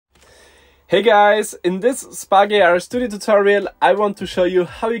Hey guys, in this Spark AR Studio tutorial I want to show you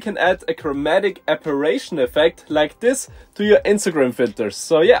how you can add a chromatic aberration effect like this to your Instagram filters.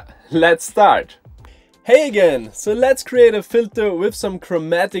 So yeah, let's start. Hey again, so let's create a filter with some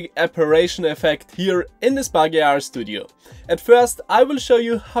chromatic aberration effect here in the Spark AR Studio. At first I will show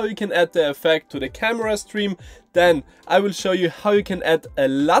you how you can add the effect to the camera stream, then I will show you how you can add a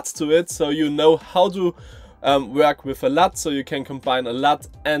LUT to it so you know how to work with a LUT, so you can combine a LUT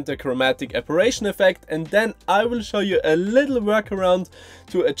and the chromatic aberration effect, and then I will show you a little workaround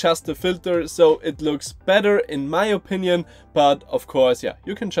to adjust the filter so it looks better in my opinion, but of course yeah,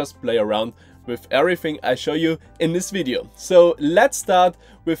 you can just play around with everything I show you in this video. So let's start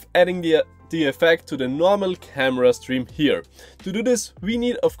with adding the effect to the normal camera stream here. To do this we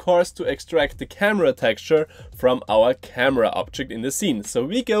need of course to extract the camera texture from our camera object in the scene. So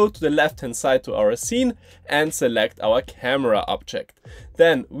we go to the left hand side to our scene and select our camera object.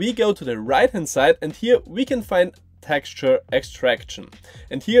 Then we go to the right hand side and here we can find texture extraction,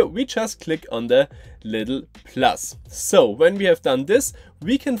 and here we just click on the little plus. So when we have done this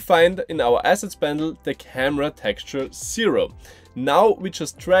we can find in our assets panel the camera texture 0. Now we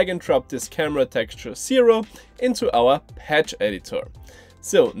just drag and drop this camera texture 0 into our patch editor.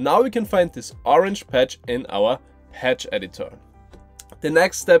 So now we can find this orange patch in our patch editor. The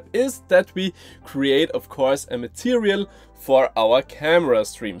next step is that we create of course a material for our camera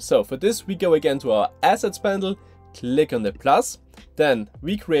stream. So for this we go again to our assets panel, click on the plus, then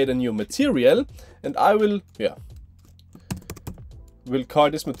we create a new material, and I will call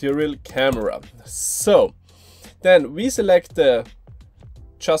this material camera. So then we select the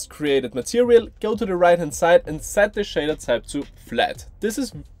just created material, go to the right hand side and set the shader type to flat. This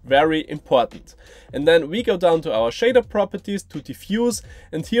is very important. And then we go down to our shader properties to diffuse,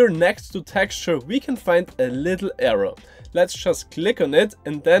 and here next to texture we can find a little arrow. Let's just click on it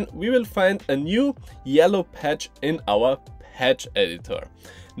and then we will find a new yellow patch in our patch editor.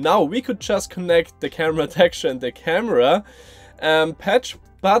 Now we could just connect the camera texture and the camera patch,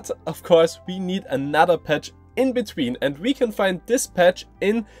 but of course we need another patch in between, and we can find this patch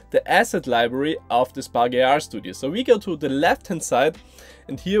in the asset library of the Spark AR Studio. So we go to the left hand side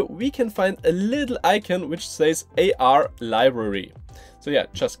and here we can find a little icon which says AR library. So yeah,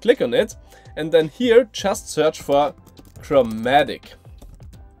 just click on it and then here just search for chromatic.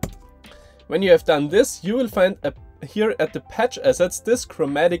 When you have done this you will find here at the patch assets this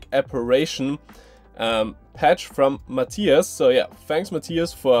chromatic aberration patch from Matthias. So yeah, thanks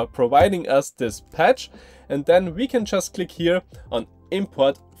Matthias for providing us this patch, and then we can just click here on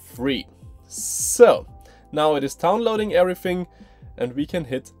import free. So now it is downloading everything and we can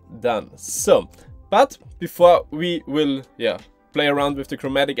hit done. So but before we will play around with the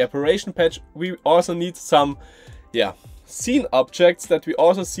chromatic aberration patch, we also need some scene objects that we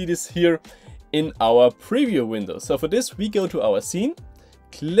also see this here in our preview window. So for this we go to our scene,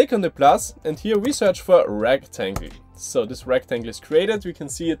 click on the plus, and here we search for rectangle. So this rectangle is created. We can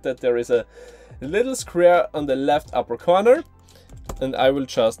see it that there is a little square on the left upper corner, and I will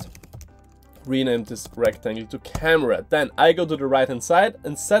just rename this rectangle to camera. Then I go to the right hand side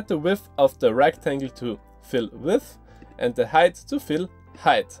and set the width of the rectangle to fill width and the height to fill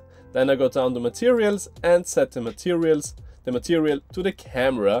height. Then I go down to materials and set the material to the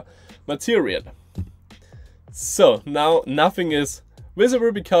camera material. So now nothing is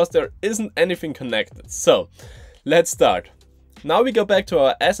visible because there isn't anything connected. So let's start. Now we go back to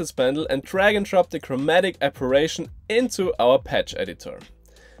our assets panel and drag and drop the chromatic aberration into our patch editor.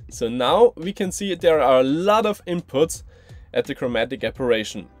 So now we can see there are a lot of inputs at the chromatic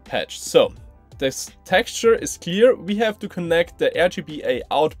aberration patch. So this texture is clear. We have to connect the RGBA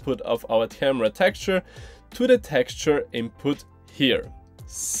output of our camera texture to the texture input here.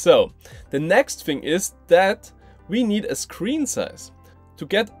 So the next thing is that we need a screen size. To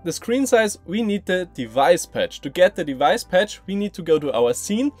get the screen size we need the device patch. To get the device patch we need to go to our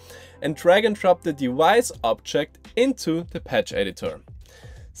scene and drag and drop the device object into the patch editor.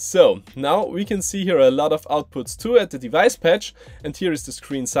 So now we can see here a lot of outputs too at the device patch, and here is the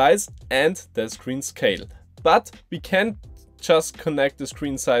screen size and the screen scale. But we can't just connect the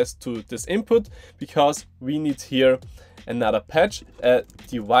screen size to this input because we need here another patch, a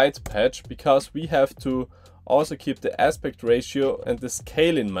divide patch, because we have to also keep the aspect ratio and the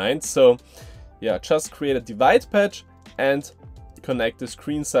scale in mind. So yeah, just create a divide patch and connect the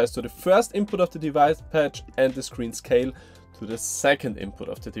screen size to the first input of the divide patch and the screen scale to the second input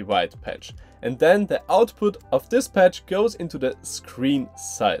of the divide patch. And then the output of this patch goes into the screen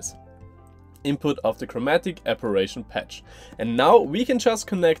size input of the chromatic aberration patch. And now we can just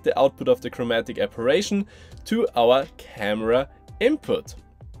connect the output of the chromatic aberration to our camera input.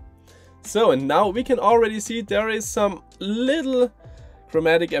 So, and now we can already see there is some little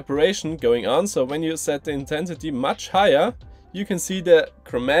chromatic aberration going on. So when you set the intensity much higher, you can see the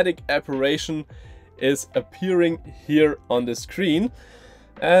chromatic aberration is appearing here on the screen.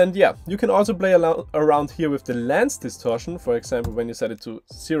 And yeah, you can also play around here with the lens distortion. For example, when you set it to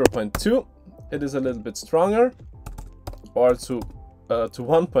 0.2, it is a little bit stronger, or to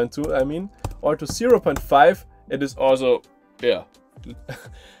 1.2, I mean, or to 0.5, it is also, yeah,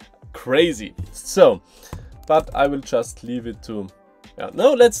 crazy. So, but I will just leave it to, yeah,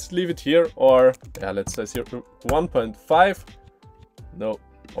 no, let's leave it here, or yeah, let's say 1.5, no,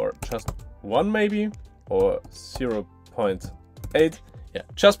 or just 1 maybe, or 0.8. Yeah,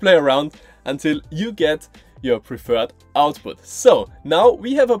 just play around until you get your preferred output. So now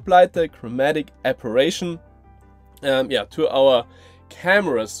we have applied the chromatic aberration to our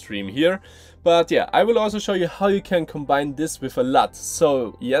camera stream here. But yeah, I will also show you how you can combine this with a LUT.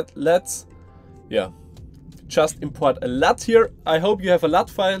 So yeah, let's just import a LUT here. I hope you have a LUT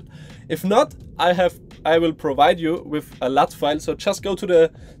file. If not, I will provide you with a LUT file. So just go to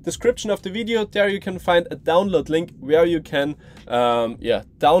the description of the video. There you can find a download link where you can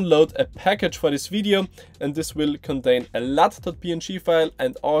download a package for this video, and this will contain a LUT.png file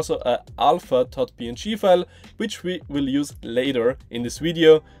and also a alpha.png file, which we will use later in this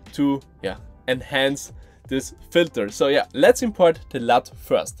video to enhance this filter. So yeah, let's import the LUT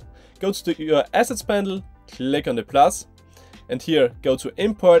first. Go to your assets panel, click on the plus, and here go to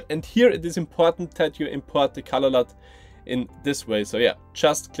import, and here it is important that you import the color LUT in this way. So yeah,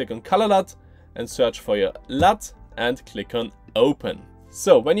 just click on color LUT and search for your LUT and click on open.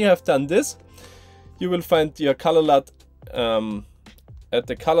 So when you have done this, you will find your color LUT at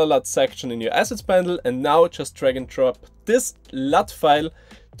the color LUT section in your assets panel, and now just drag and drop this LUT file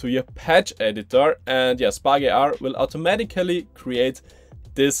to your patch editor, and yeah, Spark AR will automatically create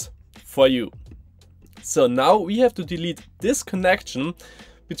this for you. So now we have to delete this connection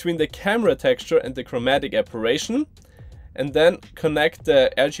between the camera texture and the chromatic aberration, and then connect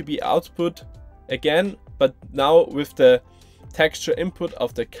the RGB output again, but now with the texture input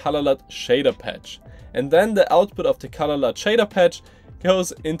of the color LUT shader patch. And then the output of the color LUT shader patch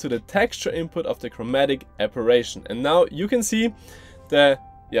goes into the texture input of the chromatic aberration. And now you can see the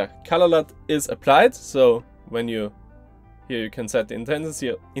color LUT is applied. So when here you can set the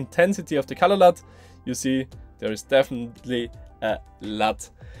intensity of the color LUT. You see there is definitely a LUT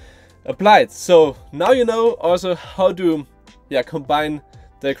applied. So now you know also how to combine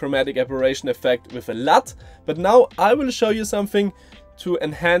the chromatic aberration effect with a LUT. But now I will show you something to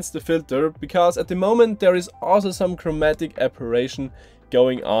enhance the filter, because at the moment there is also some chromatic aberration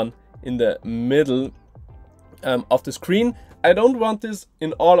going on in the middle of the screen. I don't want this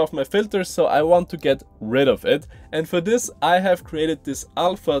in all of my filters, so I want to get rid of it. And for this, I have created this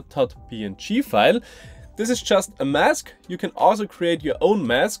alpha.png file. This is just a mask. You can also create your own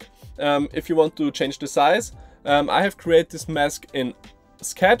mask if you want to change the size. I have created this mask in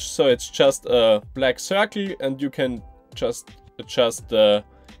Sketch, so it's just a black circle, and you can just adjust the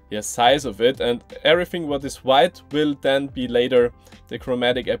size of it, and everything what is white will then be later the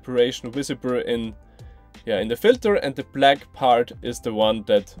chromatic aberration visible in the filter, and the black part is the one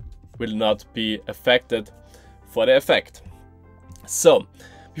that will not be affected for the effect. So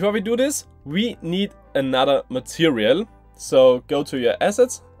before we do this, we need another material. So go to your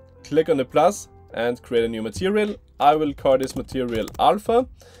assets, click on the plus and create a new material. I will call this material alpha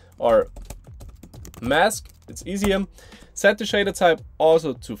or mask, it's easier. Set the shader type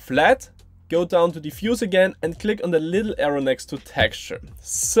also to flat, go down to diffuse again and click on the little arrow next to texture.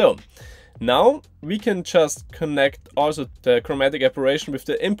 So now we can just connect also the chromatic aberration with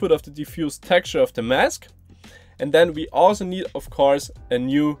the input of the diffuse texture of the mask. And then we also need, of course, a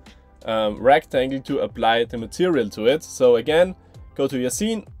new rectangle to apply the material to it. So again, go to your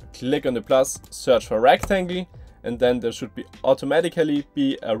scene, click on the plus, search for rectangle, and then there should be automatically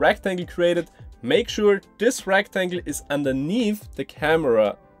be a rectangle created. Make sure this rectangle is underneath the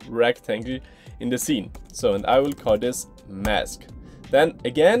camera rectangle in the scene. So, and I will call this mask. Then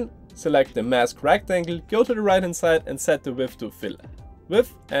again, select the mask rectangle, go to the right hand side and set the width to fill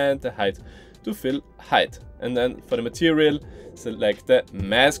width and the height to fill height. And then for the material, select the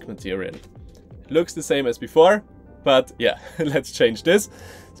mask material. Looks the same as before, but yeah, let's change this.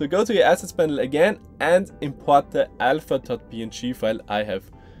 So go to your assets panel again and import the alpha.png file I have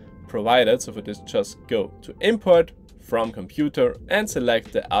provided. So for this, just go to import from computer and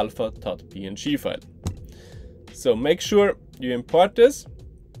select the alpha.png file. So make sure you import this.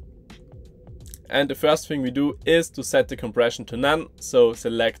 And the first thing we do is to set the compression to none. So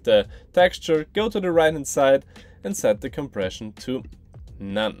select the texture, go to the right hand side and set the compression to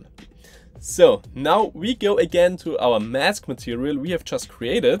none. So now we go again to our mask material we have just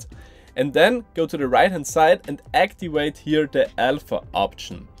created, and then go to the right hand side and activate here the alpha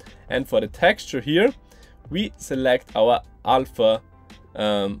option. And for the texture here, we select our alpha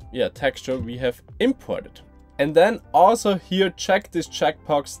texture we have imported. And then also here check this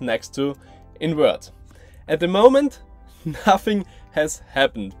checkbox next to invert. At the moment nothing has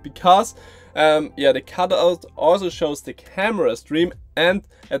happened because the cutout also shows the camera stream, and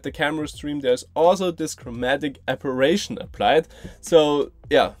at the camera stream there's also this chromatic aberration applied. So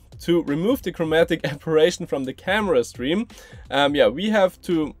yeah, to remove the chromatic aberration from the camera stream, we have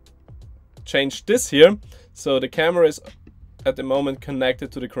to change this here. So the camera is at the moment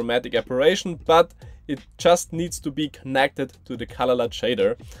connected to the chromatic aberration, but it just needs to be connected to the color LUT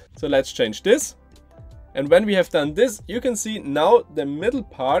shader. So let's change this. And when we have done this, you can see now the middle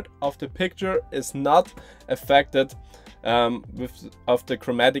part of the picture is not affected of the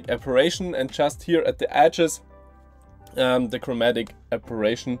chromatic aberration, and just here at the edges the chromatic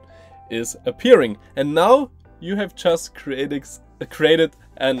aberration is appearing. And now you have just created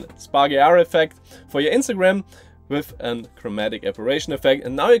an sparky R effect for your Instagram with a chromatic aberration effect.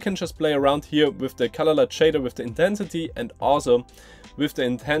 And now you can just play around here with the color LUT shader, with the intensity, and also with the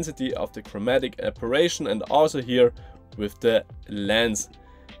intensity of the chromatic aberration, and also here with the lens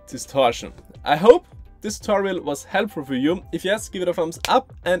distortion. I hope this tutorial was helpful for you. If yes, give it a thumbs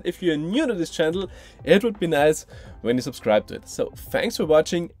up, and if you're new to this channel, it would be nice when you subscribe to it. So thanks for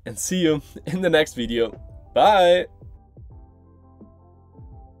watching, and see you in the next video. Bye!